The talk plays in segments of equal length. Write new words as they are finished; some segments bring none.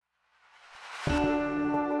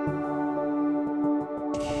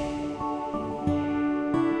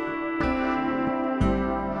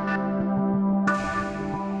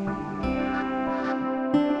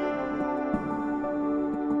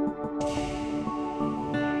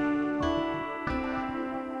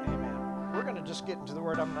just get into the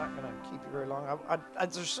Word. I'm not going to keep you very long.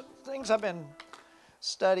 There's things I've been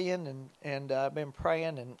studying and I've been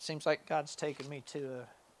praying, and it seems like God's taken me to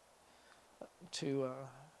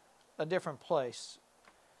a different place.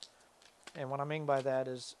 And what I mean by that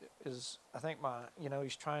is I think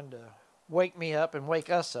He's trying to wake me up and wake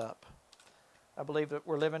us up. I believe that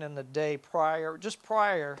we're living in the day prior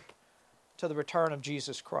to the return of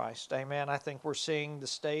Jesus Christ. Amen. I think we're seeing the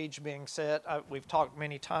stage being set. We've talked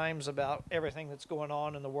many times about everything that's going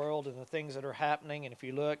on in the world and the things that are happening. And if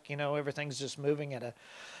you look, everything's just moving at a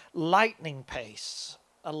lightning pace.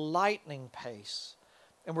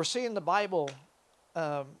 And we're seeing the Bible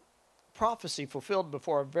prophecy fulfilled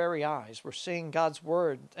before our very eyes. We're seeing God's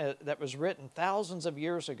Word that was written thousands of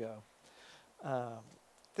years ago.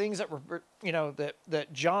 Things that were,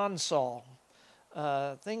 that John saw.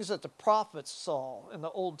 Things that the prophets saw in the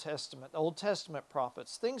Old Testament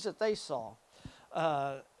prophets, things that they saw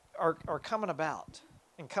are coming about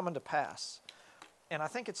and coming to pass. And I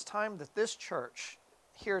think it's time that this church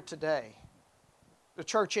here today, the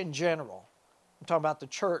church in general, I'm talking about the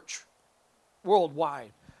church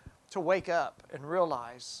worldwide, to wake up and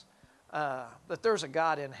realize that there's a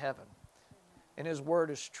God in heaven and His Word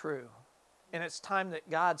is true. And it's time that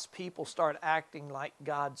God's people start acting like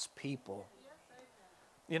God's people.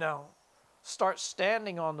 Start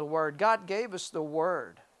standing on the Word. God gave us the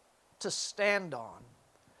Word to stand on.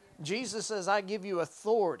 Jesus says, I give you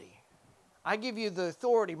authority. I give you the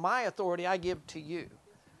authority. My authority I give to you.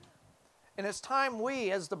 And it's time we,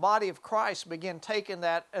 as the body of Christ, begin taking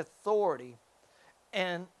that authority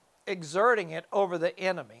and exerting it over the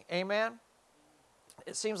enemy. Amen?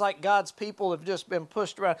 It seems like God's people have just been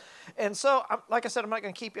pushed around. And so, like I said, I'm not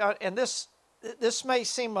going to keep you on. And this may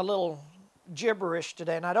seem a little gibberish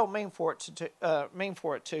today, and I don't mean for it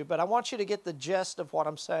to, but I want you to get the gist of what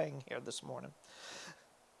I'm saying here this morning.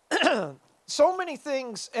 So many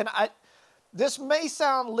things, and this may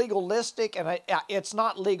sound legalistic, and it's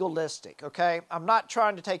not legalistic, okay? I'm not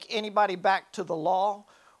trying to take anybody back to the law.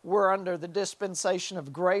 We're under the dispensation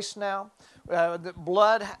of grace now. The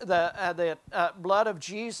blood of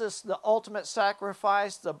Jesus, the ultimate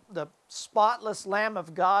sacrifice, the spotless Lamb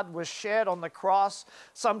of God was shed on the cross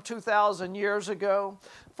some 2,000 years ago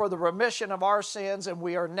for the remission of our sins, and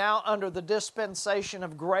we are now under the dispensation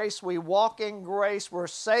of grace. We walk in grace. We're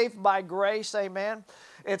saved by grace, amen.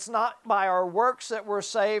 It's not by our works that we're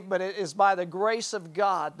saved, but it is by the grace of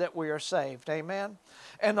God that we are saved, amen.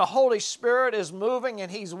 And the Holy Spirit is moving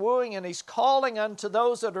and He's wooing and He's calling unto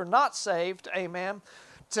those that are not saved, amen,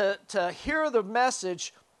 to hear the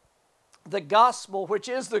message, the gospel, which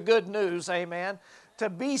is the good news, amen, to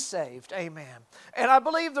be saved, amen. And I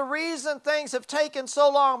believe the reason things have taken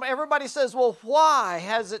so long, everybody says, well, why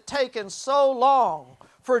has it taken so long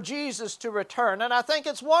for Jesus to return? And I think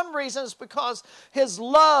it's one reason is because His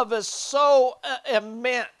love is so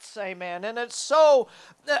immense, amen, and it's so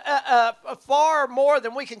far more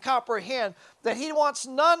than we can comprehend, that He wants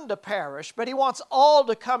none to perish, but He wants all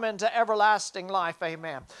to come into everlasting life,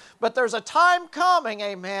 amen. But there's a time coming,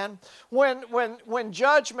 amen, when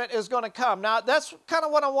judgment is going to come. Now, that's kind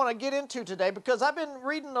of what I want to get into today, because I've been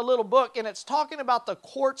reading a little book, and it's talking about the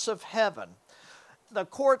courts of heaven. The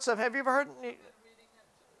courts of, have you ever heard?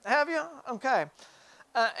 Have you? Okay.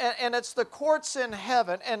 And it's the courts in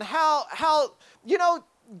heaven, and how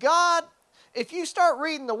God, if you start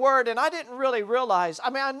reading the Word, and I didn't really realize,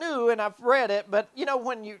 I knew and I've read it, but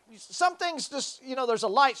when some things just, there's a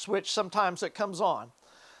light switch sometimes that comes on,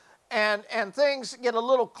 and things get a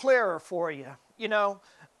little clearer for you,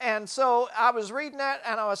 and so I was reading that,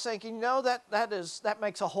 and I was thinking, that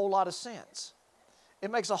makes a whole lot of sense. It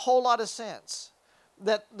makes a whole lot of sense.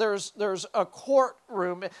 That there's a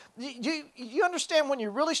courtroom. You understand when you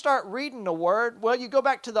really start reading the Word? Well, you go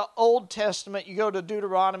back to the Old Testament, you go to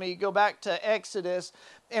Deuteronomy, you go back to Exodus,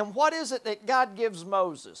 and what is it that God gives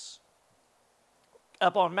Moses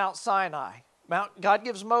up on Mount Sinai? God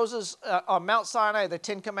gives Moses on Mount Sinai the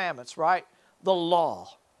Ten Commandments, right? The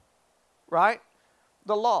law, right?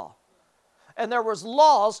 The law. And there was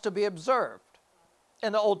laws to be observed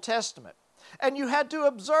in the Old Testament. And you had to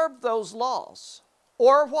observe those laws.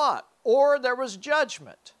 Or what? Or there was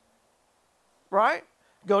judgment, right?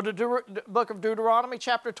 Go to the book of Deuteronomy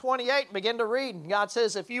chapter 28 and begin to read. And God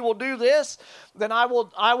says, if you will do this, then I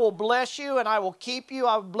will bless you and I will keep you.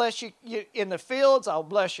 I will bless you in the fields. I'll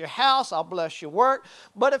bless your house. I'll bless your work.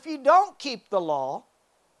 But if you don't keep the law,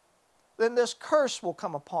 then this curse will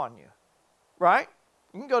come upon you, right?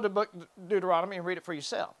 You can go to the book of Deuteronomy and read it for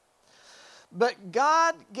yourself. But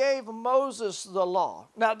God gave Moses the law.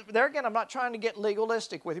 Now, there again, I'm not trying to get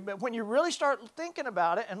legalistic with you, but when you really start thinking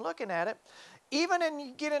about it and looking at it, even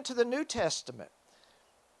you get into the New Testament,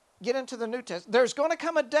 there's going to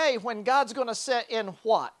come a day when God's going to set in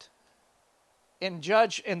what? In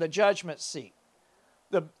the judgment seat.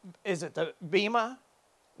 Is it the Bema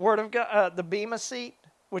word of God, the Bema seat,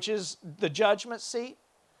 which is the judgment seat?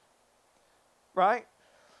 Right?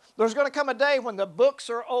 There's going to come a day when the books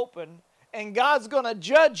are open and God's going to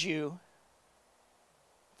judge you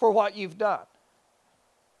for what you've done.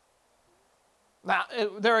 Now,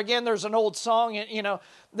 there's an old song,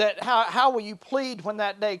 that how will you plead when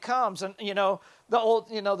that day comes? And,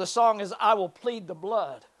 the song is, I will plead the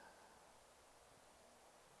blood.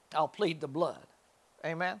 I'll plead the blood.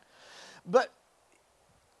 Amen? But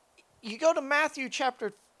you go to Matthew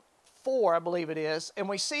chapter 4, I believe it is, and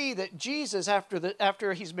we see that Jesus,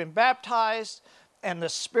 after he's been baptized and the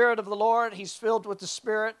Spirit of the Lord, he's filled with the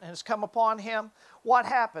Spirit and has come upon him, what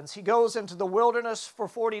happens? He goes into the wilderness for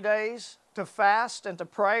 40 days to fast and to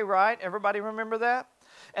pray, right? Everybody remember that?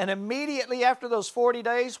 And immediately after those 40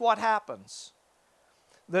 days, what happens?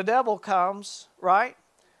 The devil comes, right?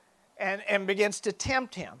 And begins to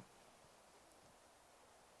tempt him.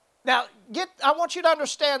 Now, I want you to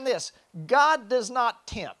understand this. God does not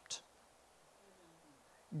tempt.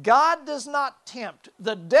 God does not tempt.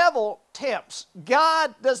 The devil tempts.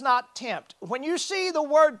 God does not tempt. When you see the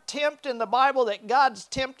word tempt in the Bible, that God's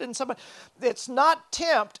tempting somebody, it's not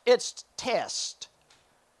tempt, it's test.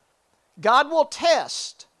 God will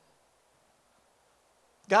test.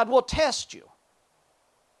 God will test you.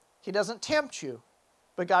 He doesn't tempt you,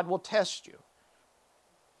 but God will test you.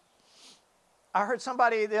 I heard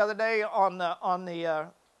somebody the other day on the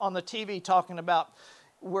TV talking about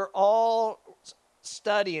we're all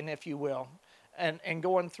studying, if you will, and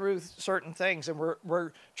going through certain things, and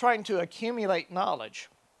we're trying to accumulate knowledge.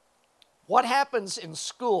 What happens in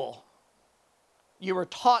school? You were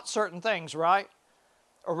taught certain things, right?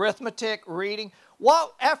 Arithmetic, reading.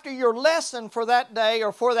 What, after your lesson for that day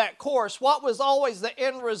or for that course, what was always the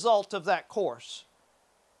end result of that course?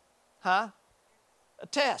 A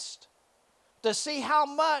test. To see how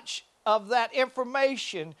much of that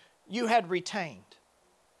information you had retained.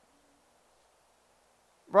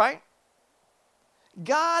 Right?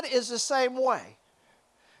 God is the same way.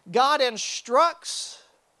 God instructs.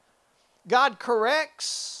 God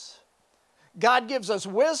corrects. God gives us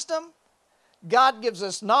wisdom. God gives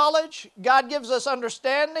us knowledge. God gives us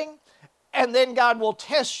understanding. And then God will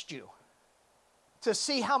test you to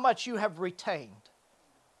see how much you have retained.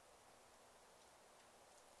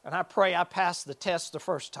 And I pray I passed the test the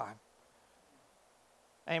first time.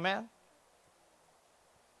 Amen?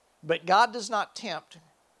 But God does not tempt.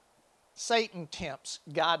 Satan tempts.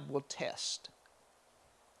 God will test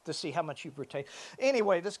to see how much you've retained.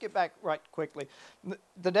 Anyway, let's get back right quickly.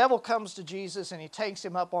 The devil comes to Jesus and he takes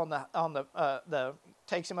him up on the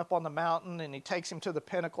mountain, and he takes him to the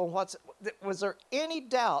pinnacle. Was there any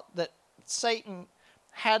doubt that Satan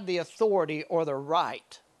had the authority or the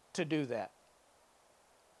right to do that?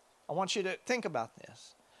 I want you to think about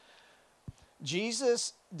this.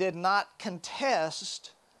 Jesus did not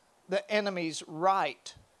contest the enemy's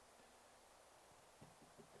right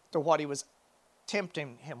to what he was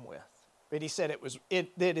tempting him with. But he said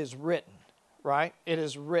it is written, right? It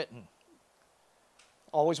is written.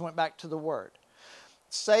 Always went back to the word.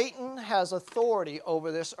 Satan has authority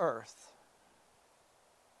over this earth.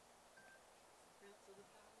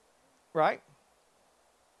 Right?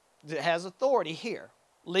 It has authority here.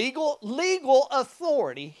 Legal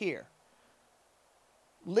authority here.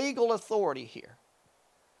 Legal authority here.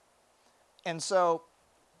 And so,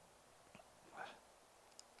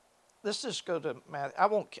 let's just go to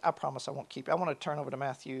Matthew. I promise I won't keep it. I want to turn over to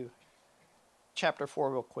Matthew chapter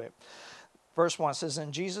 4 real quick. Verse 1 says,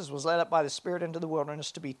 And Jesus was led up by the Spirit into the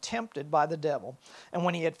wilderness to be tempted by the devil. And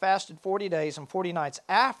when he had fasted 40 days and 40 nights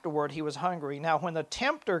afterward, he was hungry. Now when the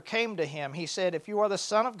tempter came to him, he said, If you are the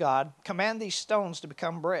Son of God, command these stones to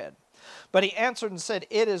become bread. But he answered and said,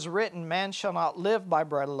 It is written, Man shall not live by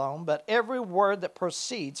bread alone, but every word that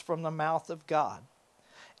proceeds from the mouth of God.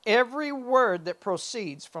 Every word that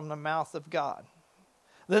proceeds from the mouth of God.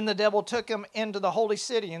 Then the devil took him into the holy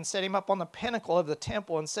city and set him up on the pinnacle of the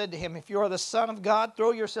temple and said to him, If you are the Son of God,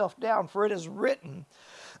 throw yourself down, for it is written,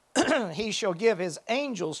 He shall give His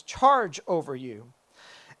angels charge over you.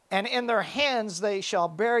 And in their hands they shall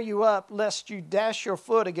bear you up, lest you dash your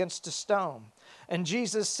foot against a stone. And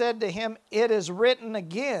Jesus said to him, It is written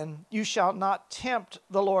again, You shall not tempt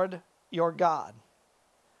the Lord your God.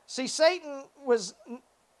 See, Satan was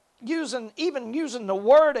using the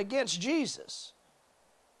word against Jesus.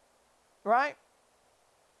 Right?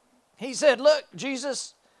 He said, Look,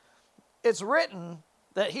 Jesus, it's written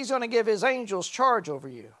that He's going to give His angels charge over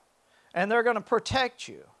you. And they're going to protect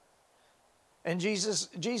you. And Jesus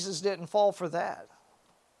didn't fall for that.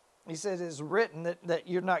 He said it's written that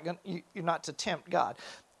you're not to tempt God.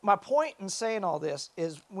 My point in saying all this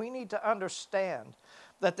is we need to understand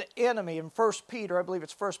that the enemy in 1 Peter, I believe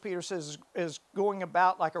it's 1 Peter says, is going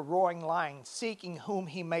about like a roaring lion, seeking whom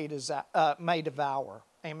he may devour.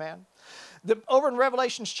 Amen. Over in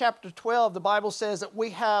Revelation chapter 12, the Bible says that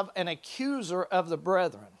we have an accuser of the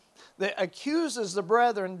brethren that accuses the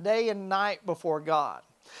brethren day and night before God.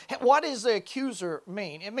 What does the accuser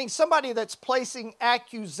mean? It means somebody that's placing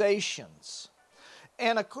accusations.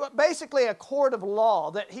 And basically a court of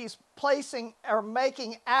law that he's placing or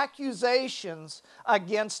making accusations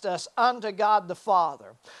against us unto God the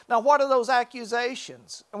Father. Now, what are those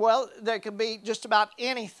accusations? Well, they could be just about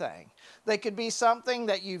anything. They could be something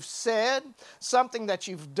that you've said, something that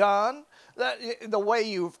you've done, the way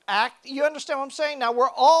you've acted. You understand what I'm saying? Now, we're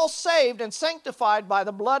all saved and sanctified by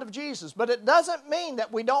the blood of Jesus, but it doesn't mean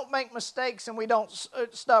that we don't make mistakes and we don't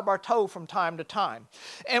stub our toe from time to time.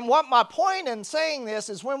 And what my point in saying this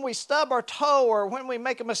is when we stub our toe or when we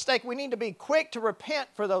make a mistake, we need to be quick to repent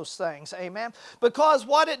for those things. Amen? Because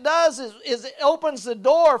what it does is it opens the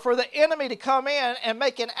door for the enemy to come in and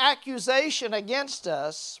make an accusation against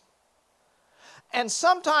us. And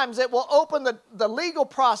sometimes it will open the legal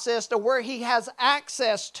process to where he has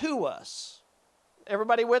access to us.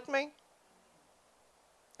 Everybody with me?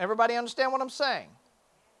 Everybody understand what I'm saying?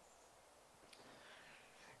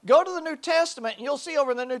 Go to the New Testament and you'll see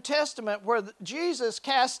over in the New Testament where Jesus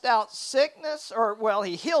cast out sickness,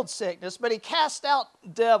 he healed sickness, but he cast out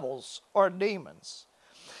devils or demons.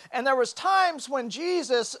 And there was times when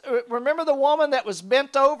Jesus, remember the woman that was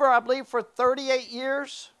bent over, I believe, for 38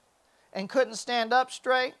 years? And couldn't stand up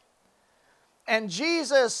straight. And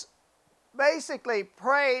Jesus basically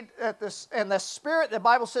prayed and the spirit, the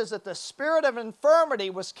Bible says that the spirit of infirmity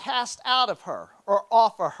was cast out of her or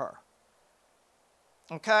off of her.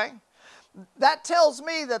 Okay? That tells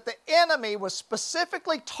me that the enemy was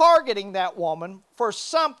specifically targeting that woman for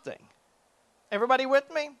something. Everybody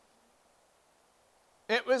with me?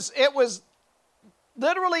 It was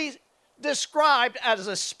literally described as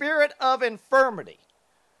a spirit of infirmity.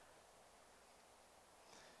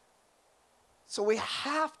 So we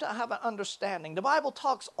have to have an understanding. The Bible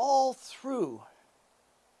talks all through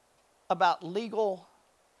about legal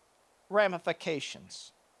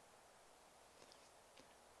ramifications.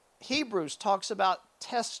 Hebrews talks about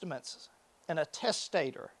testaments and a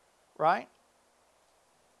testator, right?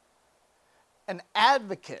 An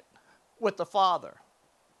advocate with the Father.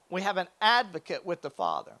 We have an advocate with the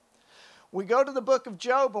Father. We go to the book of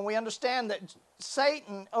Job and we understand that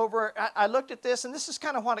Satan I looked at this and this is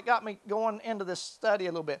kind of what it got me going into this study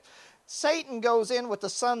a little bit. Satan goes in with the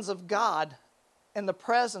sons of God in the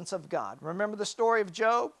presence of God. Remember the story of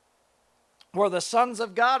Job? Where the sons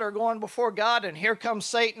of God are going before God and here comes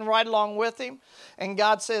Satan right along with him. And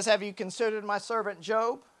God says, have you considered my servant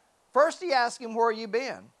Job? First he asked him, where have you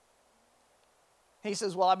been? He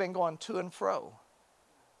says, well, I've been going to and fro,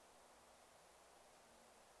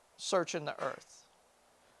 searching the earth.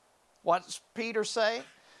 What does Peter say?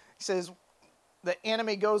 He says, the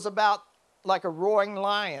enemy goes about like a roaring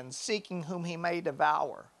lion, seeking whom he may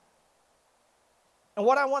devour. And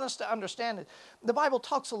what I want us to understand is, the Bible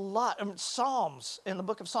talks a lot, Psalms, in the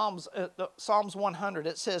book of Psalms, Psalms 100,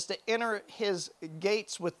 it says to enter his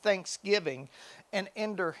gates with thanksgiving and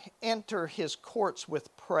enter his courts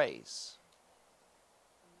with praise.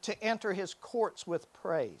 To enter his courts with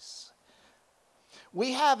praise.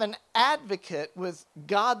 We have an advocate with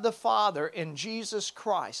God the Father in Jesus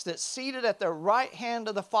Christ that's seated at the right hand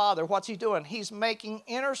of the Father. What's he doing? He's making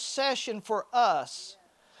intercession for us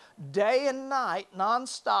day and night,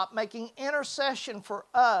 nonstop, making intercession for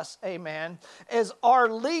us, amen, as our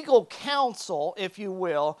legal counsel, if you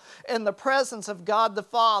will, in the presence of God the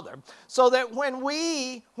Father. So that when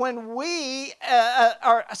we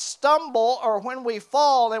stumble or when we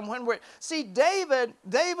fall and when we're... See, David,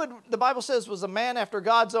 the Bible says, was a man after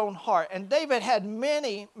God's own heart. And David had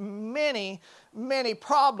many, many, many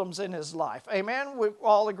problems in his life. Amen? We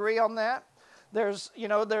all agree on that? There's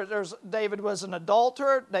David was an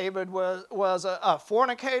adulterer. David was a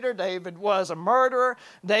fornicator. David was a murderer.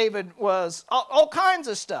 David was all kinds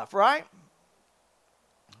of stuff, right?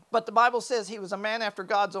 But the Bible says he was a man after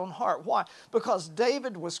God's own heart. Why? Because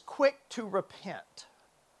David was quick to repent.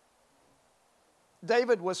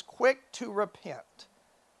 David was quick to repent.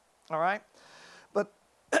 All right? But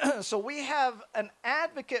so we have an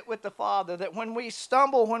advocate with the Father that when we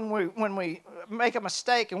stumble, when we make a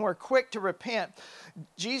mistake and we're quick to repent,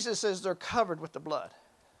 Jesus says they're covered with the blood.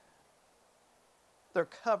 They're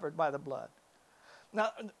covered by the blood.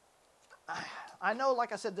 Now, I know,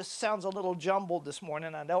 like I said, this sounds a little jumbled this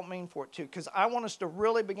morning. I don't mean for it to, because I want us to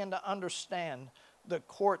really begin to understand the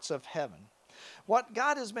courts of heaven. What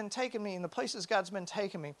God has been taking me, and the places God's been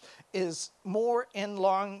taking me, is more in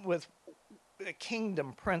line with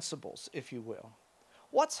kingdom principles, if you will.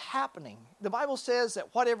 What's happening? The Bible says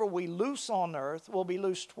that whatever we loose on earth will be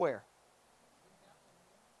loosed where?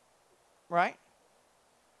 Right?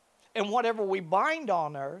 And whatever we bind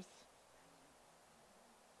on earth,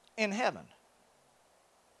 in heaven.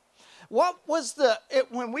 What was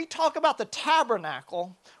when we talk about the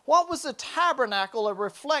tabernacle, what was the tabernacle a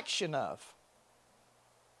reflection of?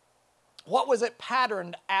 What was it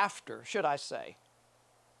patterned after, should I say?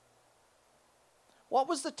 What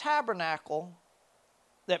was the tabernacle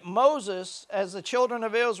that Moses, as the children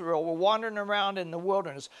of Israel were wandering around in the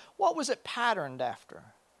wilderness, what was it patterned after?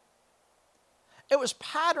 It was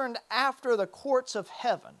patterned after the courts of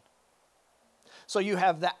heaven. So you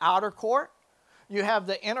have the outer court, you have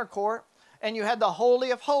the inner court, and you had the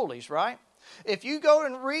Holy of Holies, right? If you go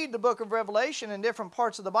and read the book of Revelation in different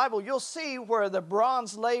parts of the Bible, you'll see where the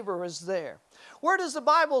bronze laver is there. Where does the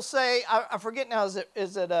Bible say, I forget now, is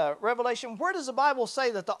it Revelation? Where does the Bible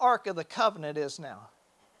say that the Ark of the Covenant is now?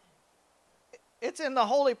 It's in the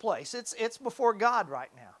holy place. It's before God right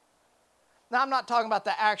now. Now, I'm not talking about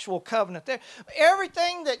the actual covenant there.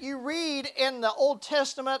 Everything that you read in the Old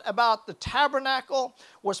Testament about the tabernacle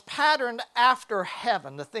was patterned after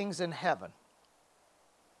heaven, the things in heaven.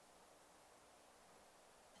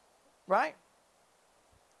 Right?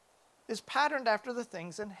 It's patterned after the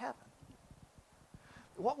things in heaven.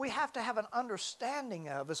 What we have to have an understanding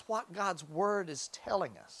of is what God's Word is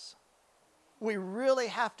telling us. We really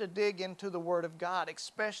have to dig into the Word of God,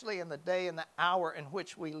 especially in the day and the hour in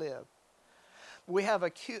which we live. We have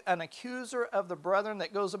an accuser of the brethren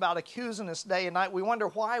that goes about accusing us day and night. We wonder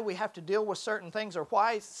why we have to deal with certain things, or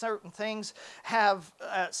why certain things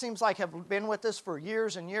seems like have been with us for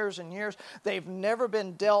years and years and years. They've never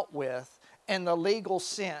been dealt with in the legal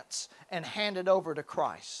sense and handed over to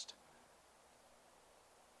Christ.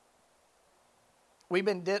 We've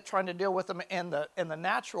been trying to deal with them in the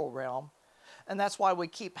natural realm, and that's why we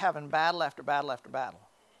keep having battle after battle after battle.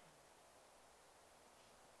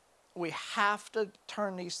 We have to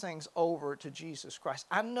turn these things over to Jesus Christ.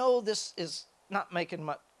 I know this is not making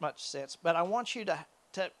much sense, but I want you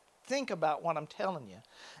to think about what I'm telling you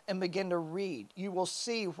and begin to read. You will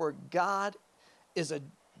see where God is a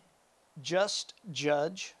just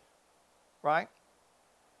judge, right?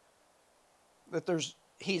 That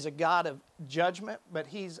He's a God of judgment, but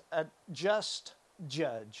He's a just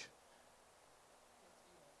judge.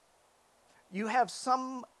 You have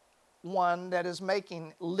someone that is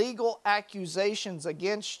making legal accusations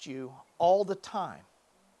against you all the time.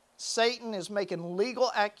 Satan is making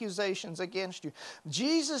legal accusations against you.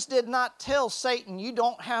 Jesus did not tell Satan, you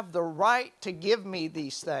don't have the right to give me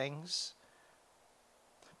these things,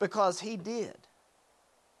 because he did.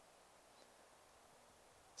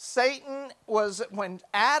 Satan was, when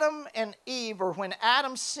Adam and Eve, or when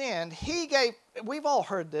Adam sinned, we've all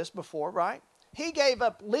heard this before, right? He gave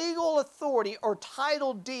up legal authority or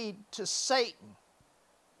title deed to Satan.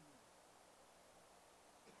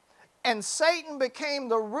 And Satan became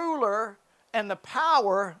the ruler and the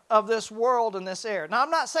power of this world and this air. Now, I'm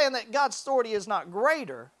not saying that God's authority is not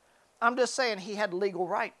greater. I'm just saying he had legal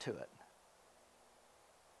right to it.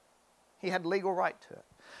 He had legal right to it.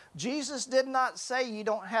 Jesus did not say you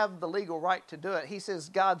don't have the legal right to do it. He says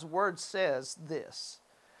God's word says this.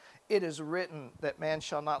 It is written that man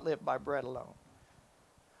shall not live by bread alone,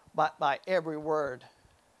 but by every word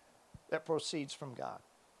that proceeds from God.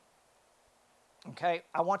 Okay,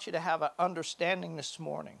 I want you to have an understanding this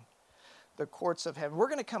morning, the courts of heaven. We're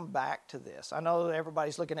going to come back to this. I know that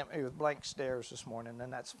everybody's looking at me with blank stares this morning,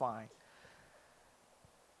 and that's fine.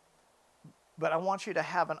 But I want you to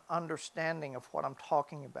have an understanding of what I'm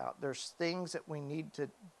talking about. There's things that we need to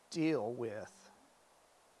deal with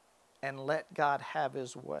and let God have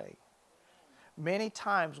his way. Many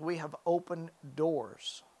times we have opened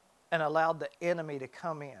doors and allowed the enemy to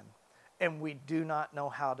come in, and we do not know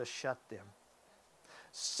how to shut them.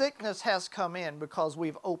 Sickness has come in because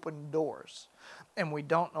we've opened doors, and we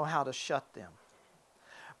don't know how to shut them.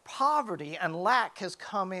 Poverty and lack has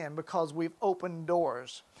come in because we've opened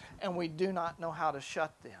doors, and we do not know how to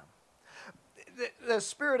shut them. The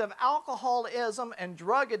spirit of alcoholism and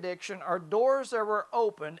drug addiction are doors that were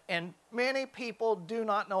opened, and many people do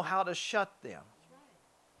not know how to shut them.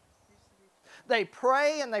 They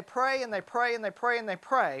pray and they pray and they pray and they pray and they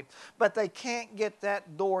pray, but they can't get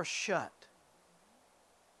that door shut.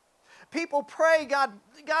 People pray, God,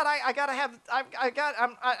 I gotta have,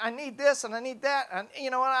 I need this and I need that, and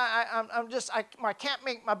you know what? I can't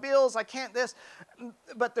make my bills. I can't this,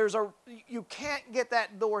 but you can't get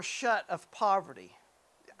that door shut of poverty.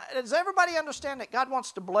 Does everybody understand that God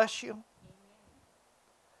wants to bless you?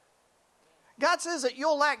 God says that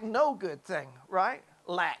you'll lack no good thing, right?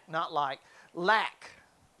 Lack, not like. Lack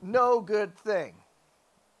no good thing.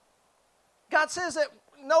 God says that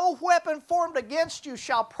no weapon formed against you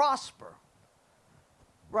shall prosper,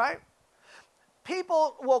 right?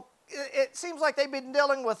 People will, it seems like they've been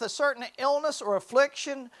dealing with a certain illness or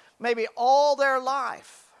affliction maybe all their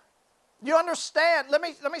life. You understand, let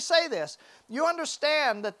me say this. You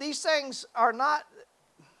understand that these things are not,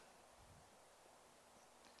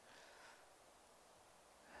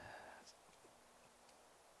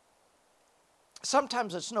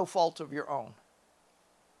 sometimes it's no fault of your own.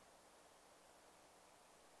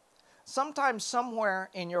 Sometimes somewhere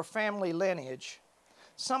in your family lineage,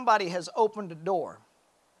 somebody has opened a door.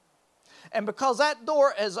 And because that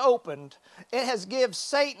door is opened, it has given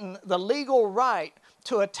Satan the legal right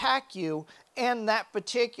to attack you in that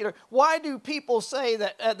particular. Why do people say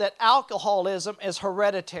that alcoholism is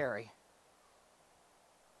hereditary?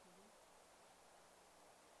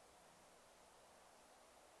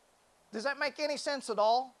 Does that make any sense at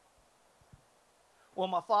all? Well,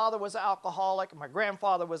 my father was an alcoholic, and my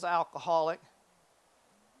grandfather was an alcoholic.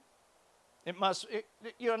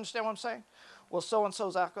 You understand what I'm saying? Well,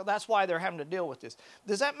 so-and-so's alcoholic. That's why they're having to deal with this.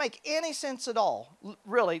 Does that make any sense at all,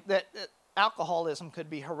 really, that alcoholism could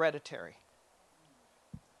be hereditary?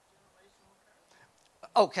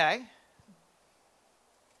 Okay.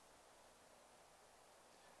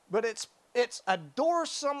 But it's a door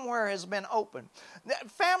somewhere has been opened.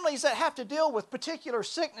 Families that have to deal with particular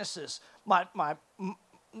sicknesses.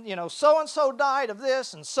 So-and-so died of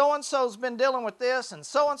this, and so-and-so's been dealing with this, and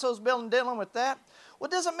so-and-so's been dealing with that. Well,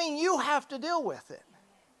 it doesn't mean you have to deal with it.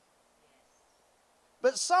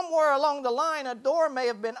 But somewhere along the line, a door may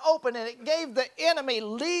have been opened, and it gave the enemy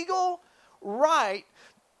legal right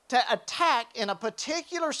to attack in a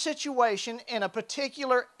particular situation in a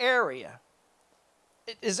particular area.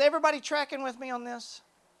 Is everybody tracking with me on this?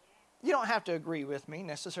 You don't have to agree with me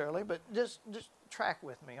necessarily, but just track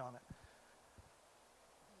with me on it.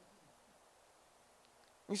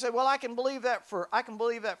 You say, well, I can believe that for.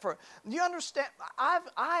 Do you understand? I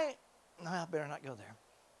better not go there.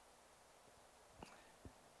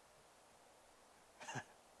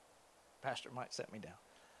 Pastor might set me down.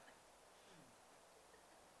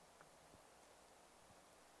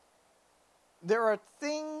 There are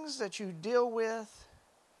things that you deal with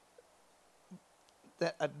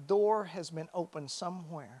that a door has been opened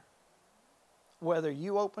somewhere, whether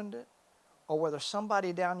you opened it or whether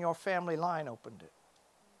somebody down your family line opened it.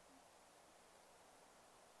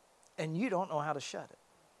 And you don't know how to shut it.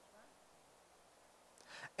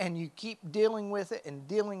 And you keep dealing with it and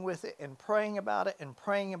dealing with it and praying about it and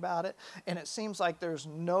praying about it. And it seems like there's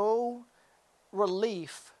no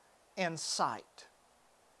relief in sight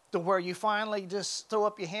to where you finally just throw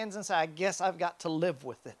up your hands and say, I guess I've got to live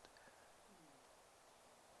with it.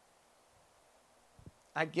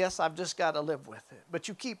 I guess I've just got to live with it. But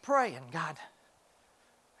you keep praying, God,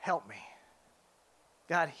 help me.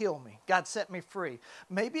 God, heal me. God, set me free.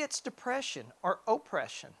 Maybe it's depression or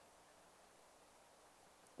oppression.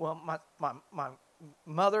 Well, my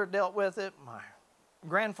mother dealt with it. My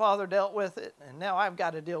grandfather dealt with it. And now I've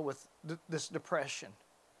got to deal with this depression.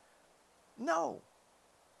 No.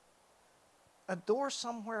 A door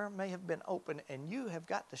somewhere may have been open, and you have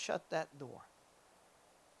got to shut that door.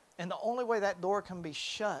 And the only way that door can be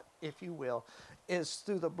shut, if you will, is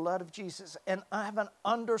through the blood of Jesus. And I have an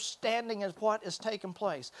understanding of what is taking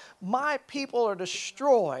place. My people are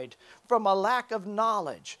destroyed from a lack of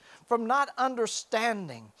knowledge, from not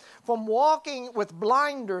understanding, from walking with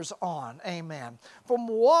blinders on, amen, from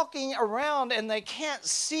walking around and they can't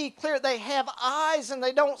see clear. They have eyes and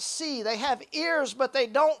they don't see. They have ears but they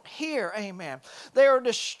don't hear, amen. They are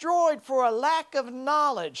destroyed for a lack of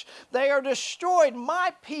knowledge. They are destroyed.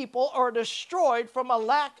 My people are destroyed from a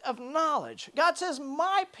lack of knowledge. God says,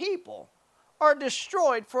 my people are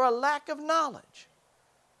destroyed for a lack of knowledge.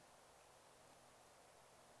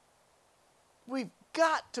 We've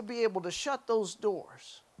got to be able to shut those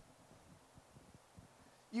doors.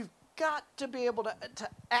 You've got to be able to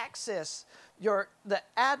access the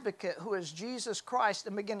advocate who is Jesus Christ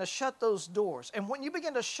and begin to shut those doors. And when you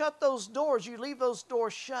begin to shut those doors, you leave those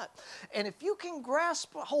doors shut. And if you can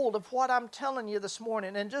grasp hold of what I'm telling you this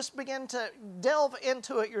morning and just begin to delve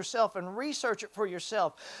into it yourself and research it for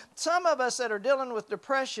yourself. Some of us that are dealing with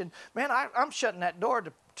depression, man, I'm shutting that door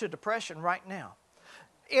to depression right now.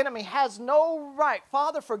 enemy has no right.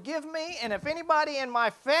 Father, forgive me. And if anybody in my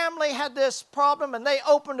family had this problem and they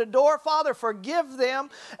opened a door, Father, forgive them.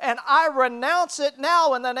 And I renounce it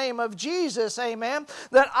now in the name of Jesus, amen,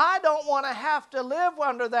 that I don't want to have to live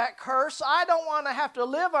under that curse. I don't want to have to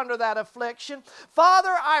live under that affliction. Father,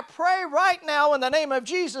 I pray right now in the name of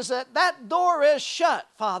Jesus that that door is shut,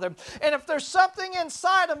 Father. And if there's something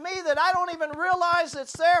inside of me that I don't even realize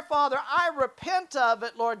it's there, Father, I repent of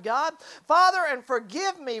it, Lord God. Father, and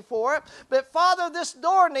forgive me for it. But Father, this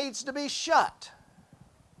door needs to be shut.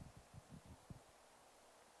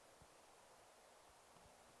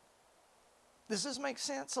 Does this make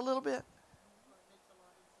sense a little bit?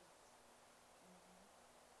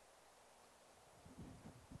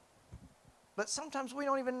 But sometimes we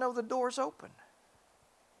don't even know the door's open.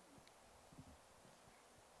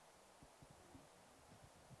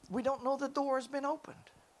 We don't know the door has been opened.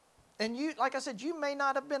 And you, like I said, you may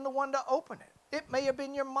not have been the one to open it. It may have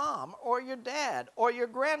been your mom or your dad or your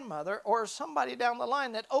grandmother or somebody down the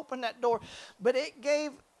line that opened that door. But it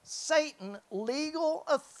gave Satan legal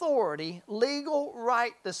authority, legal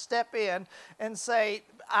right to step in and say,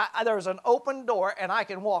 there's an open door and I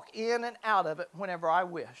can walk in and out of it whenever I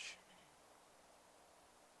wish.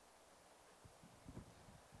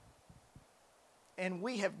 And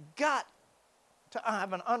we have got to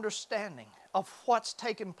have an understanding of what's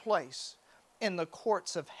taken place in the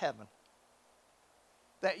courts of heaven.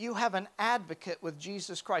 That you have an advocate with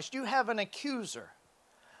Jesus Christ. You have an accuser,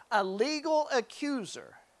 a legal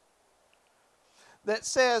accuser that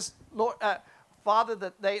says, Lord, Father,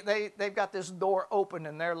 that they've got this door open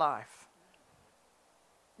in their life.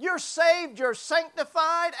 You're saved, you're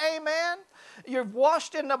sanctified, amen. You're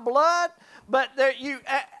washed in the blood, but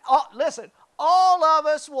listen, all of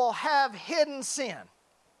us will have hidden sin.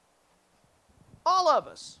 All of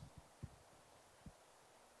us.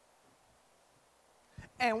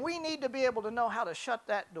 And we need to be able to know how to shut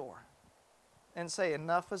that door and say,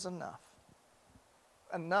 enough is enough.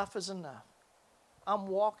 Enough is enough. I'm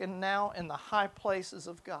walking now in the high places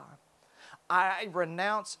of God. I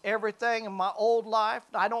renounce everything in my old life.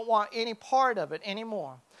 I don't want any part of it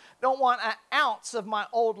anymore. Don't want an ounce of my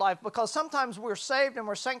old life, because sometimes we're saved and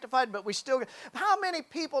we're sanctified, but we still. How many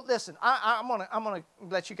people? Listen, I'm gonna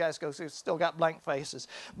let you guys go. So you've still got blank faces.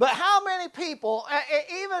 But how many people,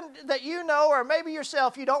 even that you know, or maybe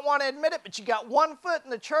yourself, you don't want to admit it, but you got one foot in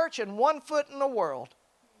the church and one foot in the world.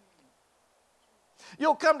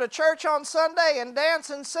 You'll come to church on Sunday and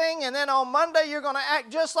dance and sing, and then on Monday you're going to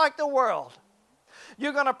act just like the world.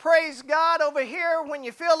 You're going to praise God over here when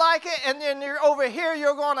you feel like it, and then you're over here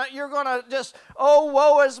you're going to just, oh,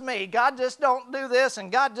 woe is me. God just don't do this,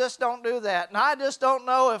 and God just don't do that. And I just don't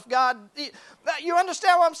know if God... You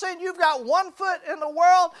understand what I'm saying? You've got one foot in the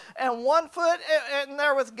world and one foot in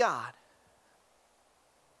there with God.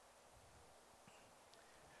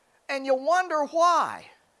 And you wonder why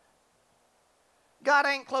God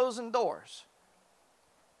ain't closing doors.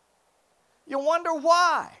 You wonder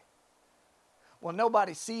why. Well,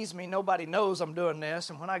 nobody sees me. Nobody knows I'm doing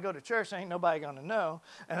this. And when I go to church, ain't nobody going to know.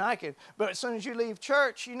 But as soon as you leave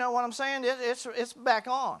church, you know what I'm saying? It's back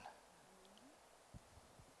on.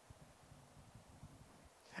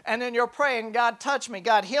 And then you're praying, God touch me,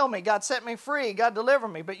 God heal me, God set me free, God deliver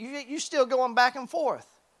me. But you still going back and forth.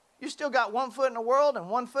 You still got one foot in the world and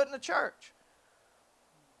one foot in the church.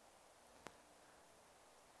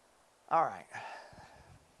 All right.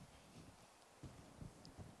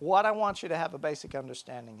 What I want you to have a basic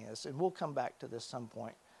understanding is, and we'll come back to this some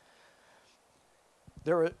point,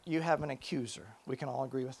 you have an accuser. We can all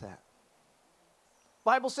agree with that.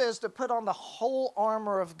 Bible says to put on the whole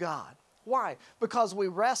armor of God. Why? Because we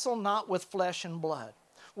wrestle not with flesh and blood.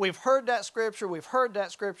 We've heard that scripture, we've heard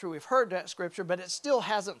that scripture, we've heard that scripture, but it still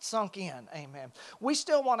hasn't sunk in. Amen. We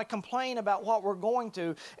still want to complain about what we're going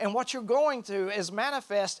through, and what you're going through is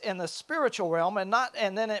manifest in the spiritual realm, and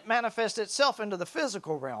then it manifests itself into the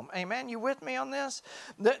physical realm. Amen. You with me on this?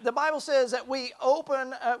 The Bible says that we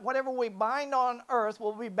open, whatever we bind on earth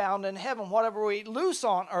will be bound in heaven. Whatever we loose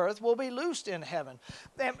on earth will be loosed in heaven.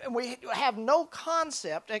 And we have no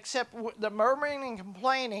concept except the murmuring and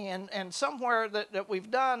complaining, and somewhere that we've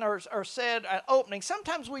done or said at opening.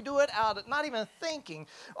 Sometimes we do it out of not even thinking.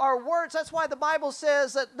 Our words, that's why the Bible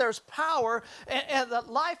says that there's power, and that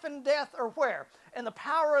life and death are where? In the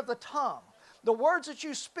power of the tongue. The words that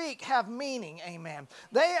you speak have meaning, amen.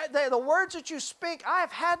 The words that you speak,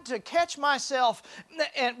 I've had to catch myself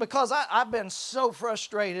because I've been so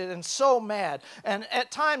frustrated and so mad. And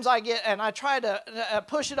at times I try to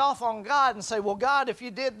push it off on God and say, well, God, if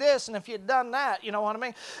you did this and if you'd done that, you know what I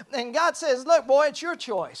mean? And God says, look, boy, it's your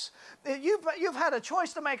choice. You've had a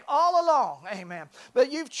choice to make all along, amen.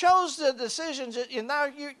 But you've chose the decisions, and now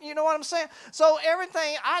you know what I'm saying? So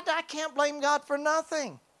everything, I can't blame God for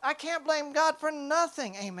nothing. I can't blame God for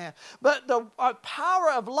nothing, amen. But the power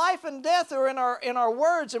of life and death are in our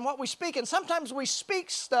words and what we speak. And sometimes we speak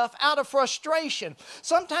stuff out of frustration.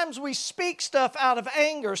 Sometimes we speak stuff out of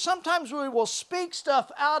anger. Sometimes we will speak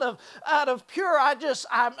stuff out of pure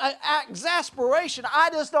exasperation. I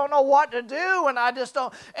just don't know what to do, and I just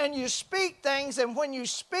don't. And you speak things, and when you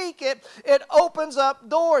speak it, it opens up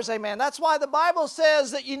doors, amen. That's why the Bible says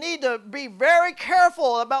that you need to be very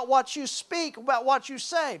careful about what you speak, about what you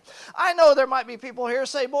say. I know there might be people here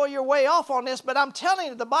say, boy, you're way off on this, but I'm telling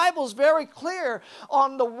you, the Bible's very clear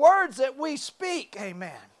on the words that we speak,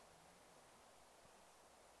 amen.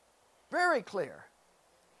 Very clear.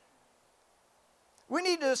 We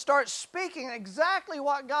need to start speaking exactly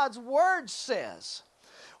what God's Word says.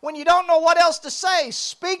 When you don't know what else to say,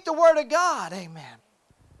 speak the Word of God, amen.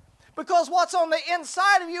 Because what's on the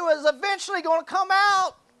inside of you is eventually going to come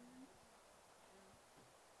out.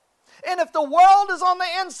 And if the world is on the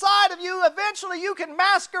inside of you, eventually you can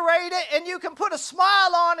masquerade it and you can put a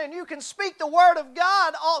smile on and you can speak the Word of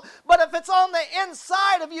God. But if it's on the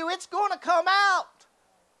inside of you, it's going to come out.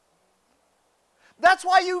 That's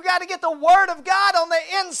why you got to get the Word of God on the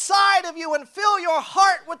inside of you and fill your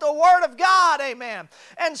heart with the Word of God, amen.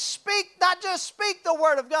 And speak, not just speak the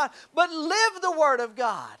Word of God, but live the Word of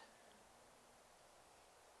God.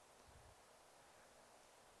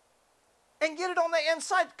 And get it on the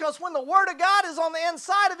inside, because when the Word of God is on the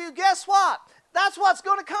inside of you, guess what? That's what's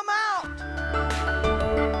going to come out.